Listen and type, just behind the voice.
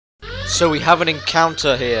So we have an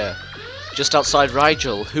encounter here, just outside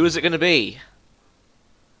Rigel. Who is it going to be?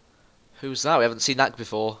 Who's that? We haven't seen that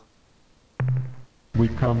before. We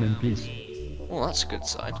come in peace. Well, that's a good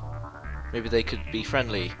sign. Maybe they could be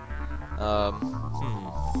friendly.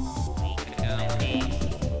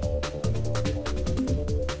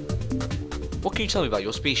 What can you tell me about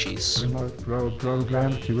your species? Remote probe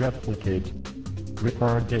programmed to replicate.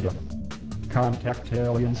 Record data. Contact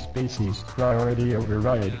alien species. Priority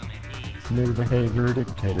override. New behavior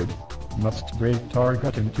dictated. Must break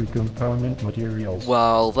target into component materials.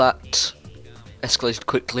 Well, that escalated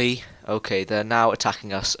quickly. Okay, they're now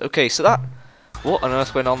attacking us. Okay, so that... What on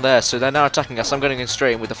earth went on there? So they're now attacking us. I'm going in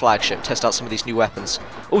straight in with the flagship. Test out some of these new weapons.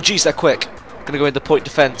 Oh, jeez, they're quick. Gonna go into point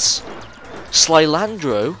defense.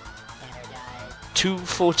 Slylandro?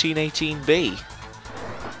 21418B.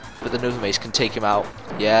 But the Nova Mace can take him out.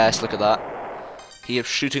 Yes, look at that. He is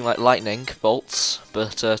shooting like lightning bolts,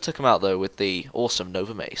 but took him out though with the awesome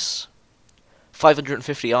Nova Mace.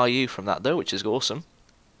 550 RU from that though, which is awesome.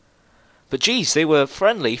 But geez, they were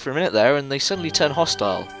friendly for a minute there, and they suddenly turned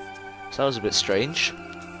hostile. So that was a bit strange.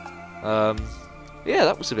 Yeah,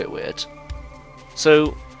 that was a bit weird.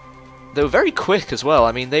 So they were very quick as well.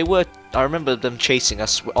 I mean, they were. I remember them chasing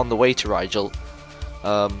us on the way to Rigel,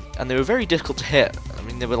 and they were very difficult to hit. I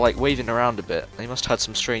mean, they were like waving around a bit. They must have had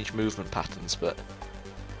some strange movement patterns, but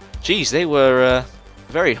geez, they were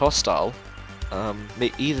very hostile.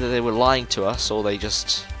 Either they were lying to us, or they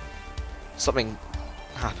just something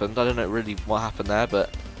happened. I don't know really what happened there, but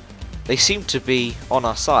they seemed to be on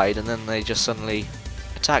our side, and then they just suddenly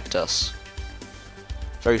attacked us.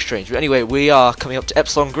 Very strange. But anyway, we are coming up to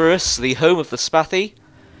Epsilon Gruis, the home of the Spathi.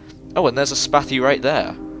 Oh, and there's a Spathi right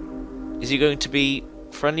there. Is he going to be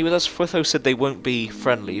friendly with us? Fwitho said they won't be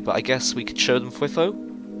friendly, but I guess we could show them Fwitho.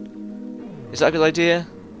 Is that a good idea?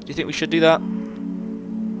 Do you think we should do that?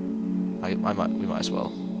 We might as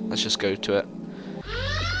well. Let's just go to it.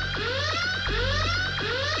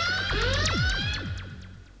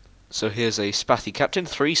 So here's a Spathi captain,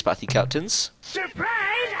 3 Spathi captains.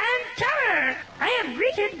 Surprise and terror! I am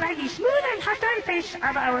greeted by the smooth and hostile face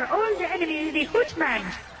of our old enemy, the Hootman.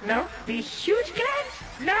 No, the Huge Glance?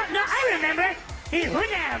 No, I remember. The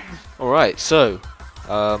Hunams. Alright, so,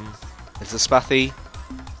 it's a Spathi.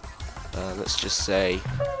 Let's just say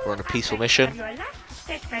we're on a peaceful mission. Your last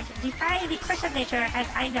statement defy the course of nature as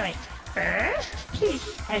I know it. First,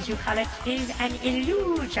 peace, as you call it, is an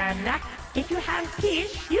illusion. If you have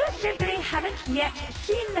peace, you simply haven't yet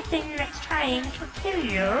seen the thing that's trying to kill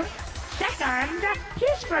you. Second,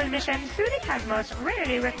 peaceful missions through the cosmos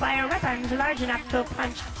rarely require weapons large enough to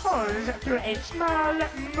punch holes through a small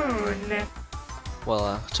moon.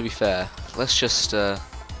 Well, to be fair, let's just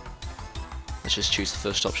choose the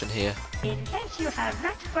first option here. In case you have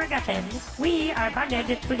not forgotten, we are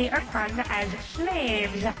bonded to the Ur-Quan as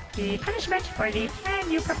slaves. The punishment for the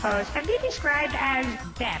plan you propose can be described as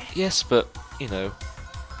death. Yes, but, you know,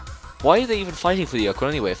 why are they even fighting for the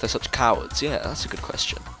Ur-Quan anyway if they're such cowards? Yeah, that's a good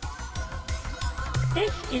question.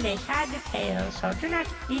 This is a sad tale, so do not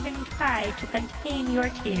even try to contain your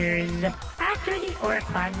tears. After the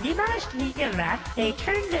Ur-Quan demolished the Ur-Rat, they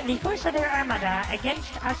turned the force of their armada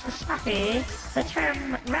against us Spathi. The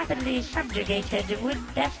term rapidly subjugated would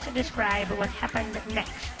best describe what happened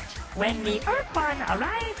next. When the Ur-Quan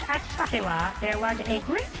arrived at Spathiwa, there was a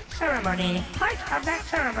great ceremony. Part of that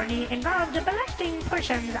ceremony involved blasting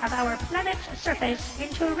portions of our planet's surface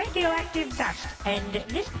into radioactive dust, and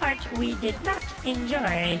this part we did not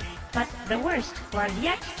enjoy. But the worst was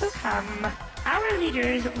yet to come. Our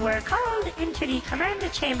leaders were called into the command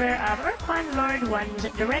chamber of Ur-Quan Lord One's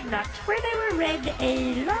dreadnought, where they were read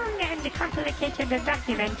a long and complicated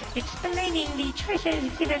document explaining the choices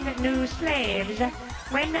given new slaves.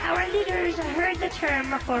 When our leaders heard the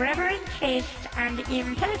term forever encased and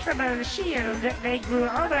impenetrable shield, they grew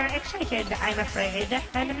overexcited, I'm afraid,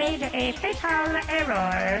 and made a fatal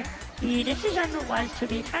error. The decision was to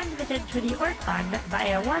be transmitted to the Ur-Quan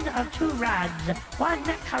via one of 2 rods, one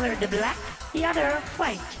colored black, the other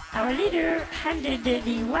white. Our leader handed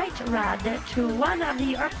the white rod to one of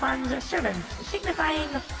the Ur-Quan's servants, signifying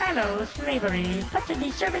fallow slavery. But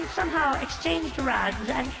the servant somehow exchanged rods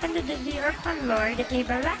and handed the Ur-Quan Lord a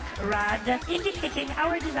black rod, indicating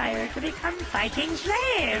our desire to become fighting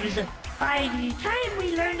slaves. By the time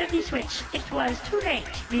we learned of the switch, it was too late.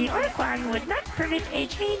 The Ur-Quan would not permit a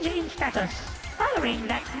change in status. Following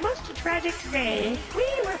that most tragic day, we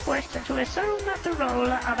were forced to assume the role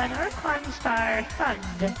of an Ur-Quan Star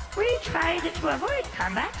Fund. We tried to avoid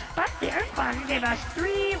combat, but the Ur-Quan gave us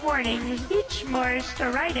 3 warnings, each more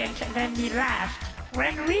strident than the last.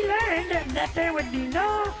 When we learned that there would be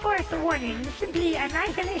no fourth warning, simply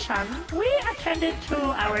annihilation, we attended to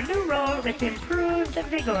our new role with improved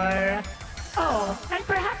vigor. Oh, and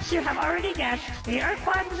perhaps you have already guessed, the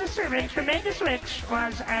Ur-Quan's servant who made the switch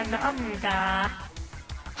was an Umga.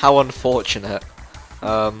 How unfortunate.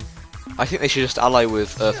 I think they should just ally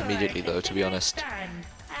with Earth immediately, though, to be honest.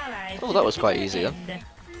 Oh, that was quite easy, then.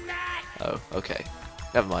 Oh, okay.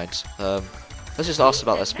 Never mind. Let's just ask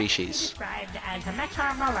about their species. Described as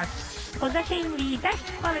meta mollusks, possessing the best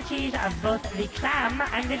qualities of both the clam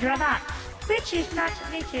and the dravat, which is not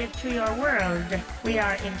native to your world. We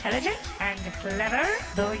are intelligent and clever,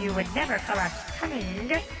 though you would never call us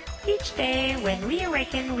cunning. Each day when we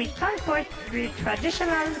awaken, we call forth the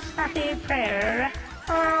traditional Safi prayer.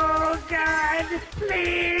 Oh God,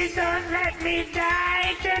 please don't let me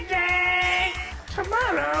die today!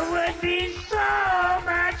 Tomorrow would be so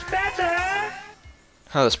much better!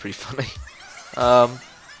 Oh, that's pretty funny.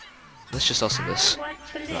 Let's just ask them this I want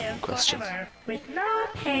to random live question. forever, with no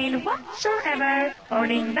pain whatsoever,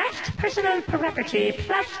 owning vast personal property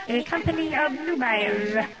plus a company of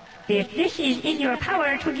nubiles. If this is in your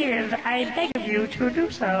power to give, I beg of you to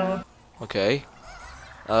do so. Okay.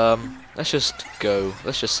 Let's just go.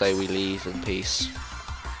 Let's just say we leave in peace.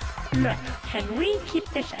 Look, can we keep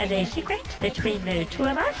this as a secret between the two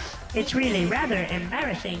of us? It's really rather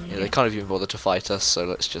embarrassing. Yeah, they can't even bother to fight us, so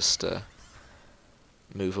let's just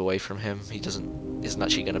move away from him. He isn't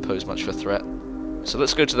actually going to pose much of a threat. So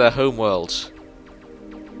let's go to their home world.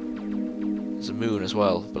 There's a moon as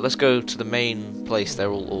well, but let's go to the main place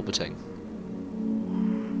they're all orbiting.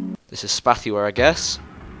 This is Spathua, I guess.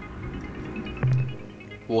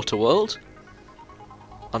 Water world.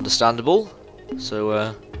 Understandable.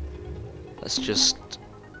 So let's just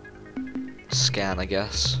scan, I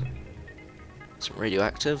guess. Some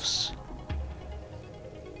radioactives.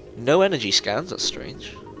 No energy scans, that's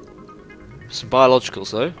strange. Some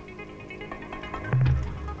biologicals though.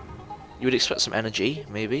 You would expect some energy,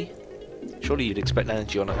 maybe. Surely you'd expect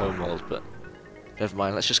energy on a home world, but never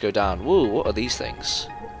mind, let's just go down. Whoa, what are these things?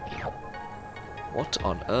 What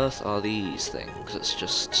on earth are these things? Let's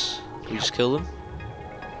just... Can we just kill them?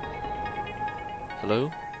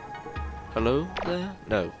 Hello? Hello there?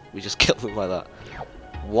 No, we just kill them like that.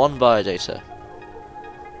 1 biodata.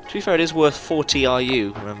 To be fair, it is worth 40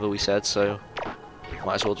 RU, remember we said, so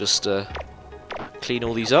might as well just clean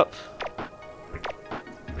all these up.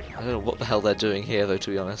 I don't know what the hell they're doing here, though,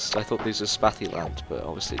 to be honest. I thought these were Spathi land, but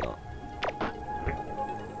obviously not.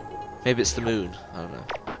 Maybe it's the moon. I don't know.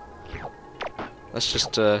 Let's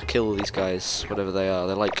just kill these guys, whatever they are.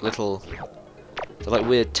 They're like little... They're like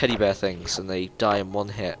weird teddy bear things, and they die in 1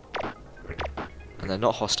 hit. And they're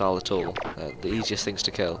not hostile at all. They're the easiest things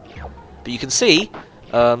to kill. But you can see,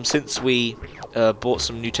 since we bought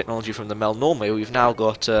some new technology from the Melnorme, we've now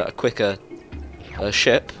got a quicker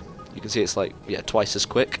ship. You can see it's like, yeah, twice as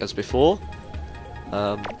quick as before.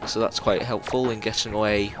 So that's quite helpful in getting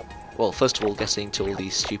away, well, first of all, getting to all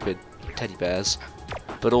these stupid teddy bears,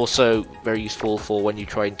 but also very useful for when you're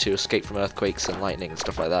trying to escape from earthquakes and lightning and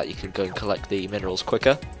stuff like that. You can go and collect the minerals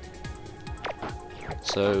quicker.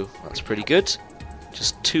 So that's pretty good.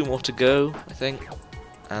 Just 2 more to go, I think,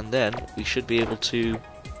 and then we should be able to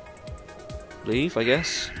leave, I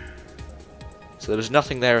guess. So there was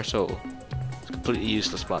nothing there at all. Completely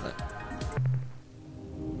useless planet.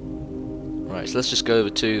 Right, so let's just go over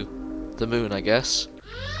to the moon, I guess.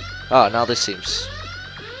 Ah, now this seems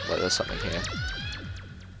like there's something here.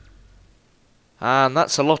 And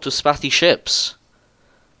that's a lot of Spathi ships.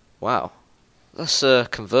 Wow. Let's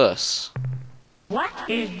converse. What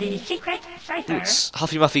is the secret cipher? It's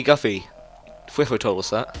Huffy Muffy Guffy. Fwifo told us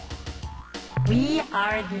that. We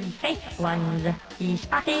are the safe ones, the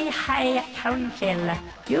Spathi High Council.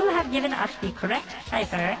 You have given us the correct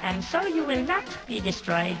cipher, and so you will not be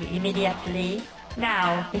destroyed immediately.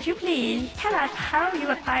 Now, if you please, tell us how you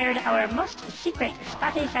acquired our most secret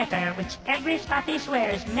Spathi cipher, which every Spathi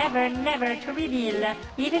swears never, never to reveal,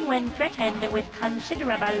 even when threatened with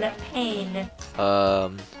considerable pain.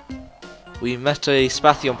 We met a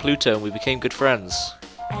Spathi on Pluto and we became good friends.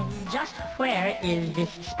 And just where is this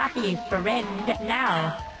Spathi friend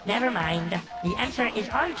now? Never mind. The answer is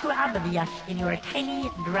all too obvious in your tiny,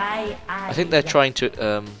 dry eyes. I think they're trying to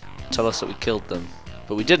tell us that we killed them.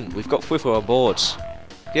 But we didn't. We've got Fwifo on board.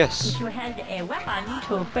 Yes. If you held a weapon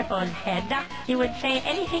to Whipple's head, he would say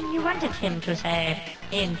anything you wanted him to say.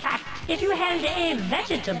 In fact, if you held a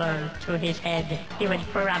vegetable to his head, he would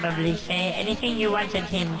probably say anything you wanted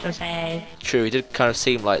him to say. True, he did kind of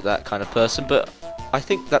seem like that kind of person, but I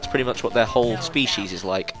think that's pretty much what their whole species is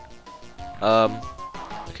like.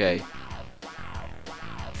 Okay.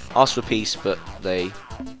 asked for peace, but they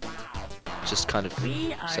just kind of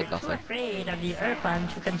We are said too nothing. afraid of the Ur-Quan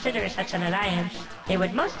to consider such an alliance. They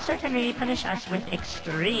would most certainly punish us with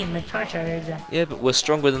extreme tortures. Yeah, but we're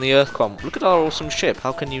stronger than the Ur-Quan. Look at our awesome ship.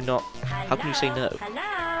 How can you not? How can you say no?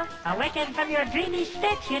 Hello? Awaken from your dreamy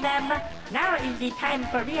state, you them. Now is the time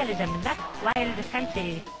for realism, not wild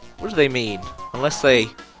fancy. What do they mean? Unless they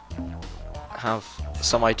have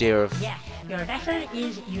some idea of... Yes, your vessel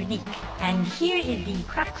is unique. And here is the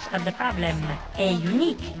crux of the problem. A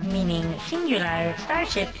unique, meaning singular,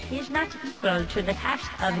 starship is not equal to the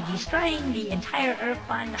task of destroying the entire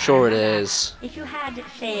Ur-Quan. Sure it armada. is. If you had,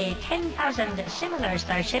 say, 10,000 similar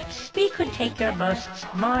starships, we could take your boasts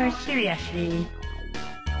more seriously.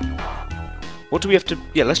 What do we have to...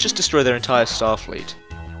 Yeah, let's just destroy their entire Starfleet.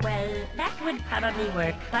 Well, that would probably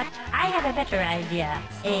work, but I have a better idea.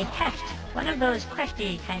 A test. One of those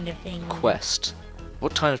questy kind of things. Quest.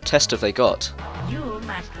 What kind of test have they got? You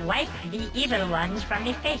must wipe the evil ones from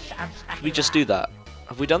the face of Sa-Matra. Did we just do that?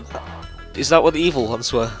 Have we done that? Is that what the evil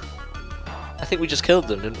ones were? I think we just killed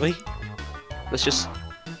them, didn't we? Let's just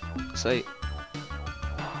say...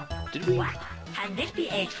 Did we? What? Can this be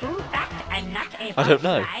a true fact and not a I don't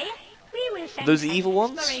know. false lie? We will send Those the an evil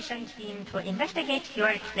ones? exploration team to investigate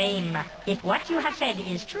your claim. If what you have said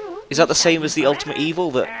is true... Is that the we same shall as the forever, ultimate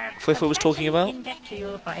evil that Fwiffer was talking about? in debt to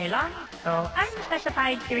you for a long, though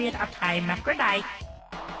unspecified period of time. Goodbye.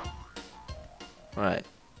 Right.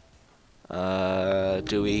 Where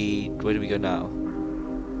do we go now?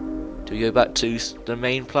 Do we go back to the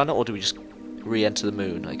main planet, or do we just re-enter the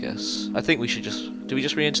moon, I guess? I think we should just... Do we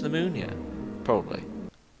just re-enter the moon? Yeah. Probably.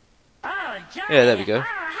 Oh, joy! Yeah, there we go. Oh,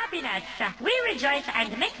 happiness! We rejoice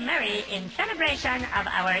and make merry in celebration of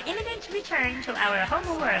our imminent return to our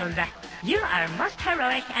home world. You are most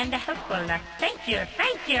heroic and helpful. Thank you,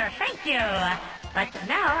 thank you, thank you! But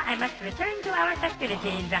now I must return to our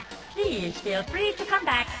festivities. Please feel free to come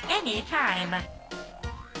back any time.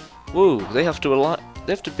 Whoa, they have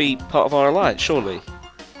to be part of our alliance, surely.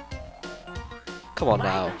 Come on Why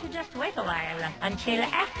now. don't you just wait a while until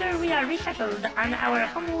after we are resettled on our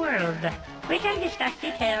home world? We can discuss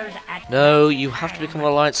details at... No, you have to become an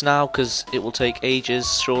alliance now, because it will take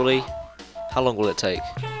ages, surely. How long will it take?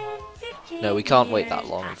 10, 15 No, we can't wait that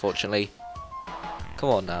years. long, unfortunately. Come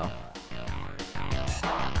on now.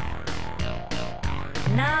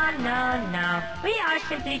 No, no, no. We are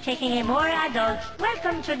simply taking a more adult,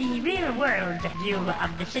 welcome to the real world view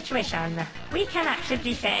of the situation. We cannot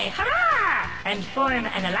simply say, hurrah! And form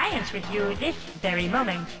an alliance with you this very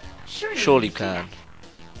moment. Surely we can.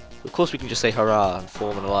 Of course we can just say hurrah and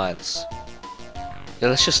form an alliance. Yeah,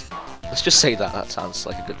 let's just say that. That sounds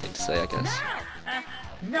like a good thing to say, I guess.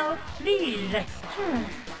 No, please.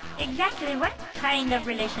 Exactly what kind of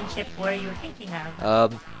relationship were you thinking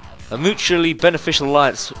of? A mutually beneficial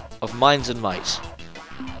alliance of minds and might.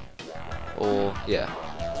 Or, yeah.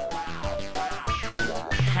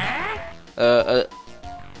 Huh?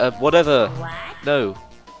 Whatever. What? No.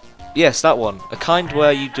 Yes, that one. A kind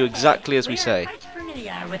where you do exactly as we say. are quite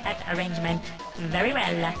familiar with that arrangement. Very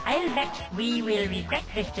well. I'll bet we will regret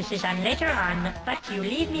this decision later on, but you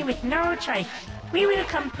leave me with no choice. We will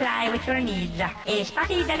comply with your needs. A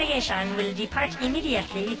spotty delegation will depart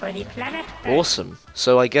immediately for the planet Earth. Awesome.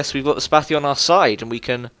 So I guess we've got the Spathi on our side, and we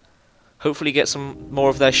can hopefully get some more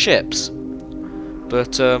of their ships.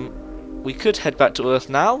 But we could head back to Earth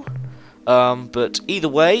now. But either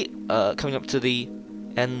way, coming up to the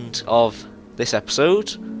end of this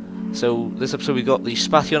episode. So this episode we got the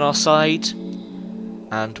Spathi on our side,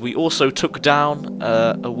 and we also took down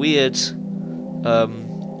a weird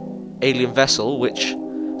alien vessel which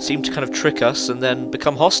seemed to kind of trick us and then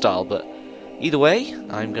become hostile. But either way,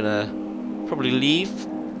 I'm gonna probably leave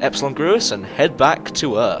Epsilon Gruis and head back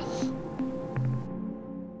to Earth.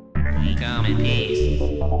 Come in peace.